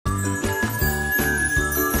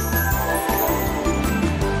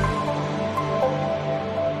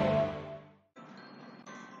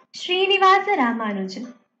Sreenivasa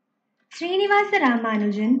Ramanujan. Sreenivasa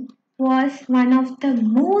Ramanujan was one of the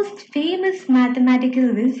most famous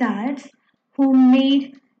mathematical wizards who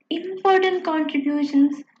made important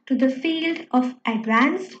contributions to the field of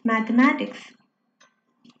advanced mathematics.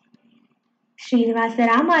 Srinivasa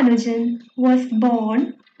Ramanujan was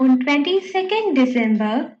born on 22nd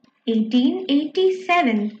December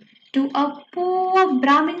 1887 to a poor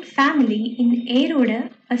Brahmin family in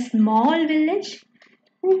Erode, a small village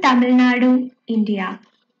in Tamil Nadu, India.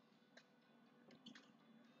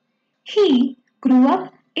 He grew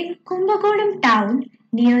up in Kumbakonam town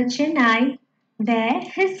near Chennai, where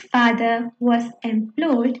his father was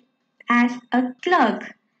employed as a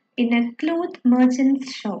clerk in a cloth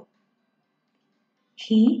merchant's shop.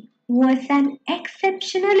 He was an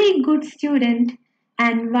exceptionally good student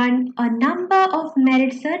and won a number of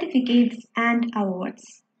merit certificates and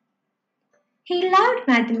awards. He loved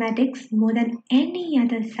mathematics more than any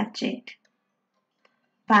other subject.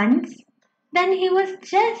 Once, when he was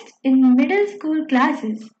just in middle school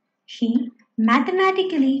classes, he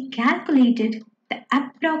mathematically calculated the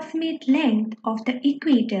approximate length of the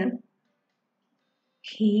equator.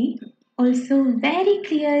 He also very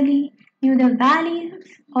clearly knew the values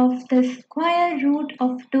of the square root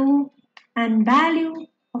of 2 and value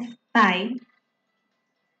of pi.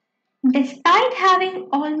 Despite having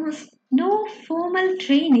almost no formal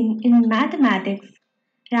training in mathematics,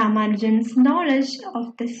 Ramanujan's knowledge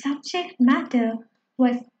of the subject matter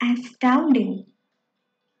was astounding.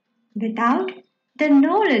 Without the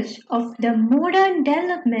knowledge of the modern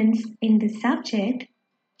developments in the subject,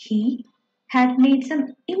 he had made some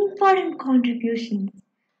important contributions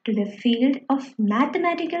to the field of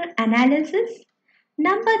mathematical analysis,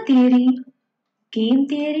 number theory, game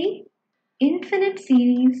theory, infinite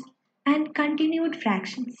series, and continued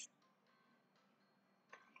fractions.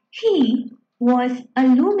 He was a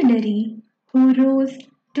luminary who rose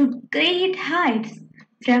to great heights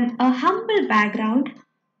from a humble background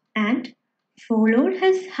and followed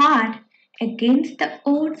his heart against the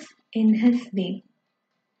odds in his way.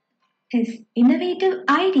 His innovative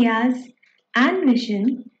ideas and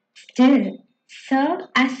vision still serve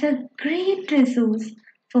as a great resource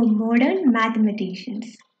for modern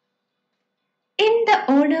mathematicians. In the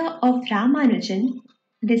honor of Ramanujan,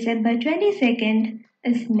 December 22nd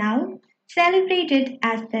is now celebrated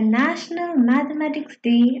as the National Mathematics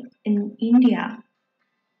Day in India.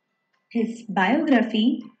 His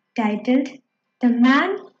biography, titled The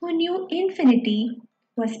Man Who Knew Infinity,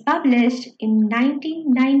 was published in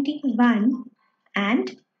 1991,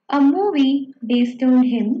 and a movie based on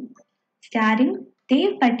him, starring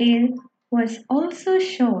Dev Patel, was also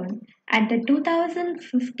shown at the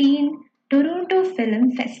 2015 Toronto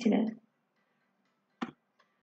Film Festival.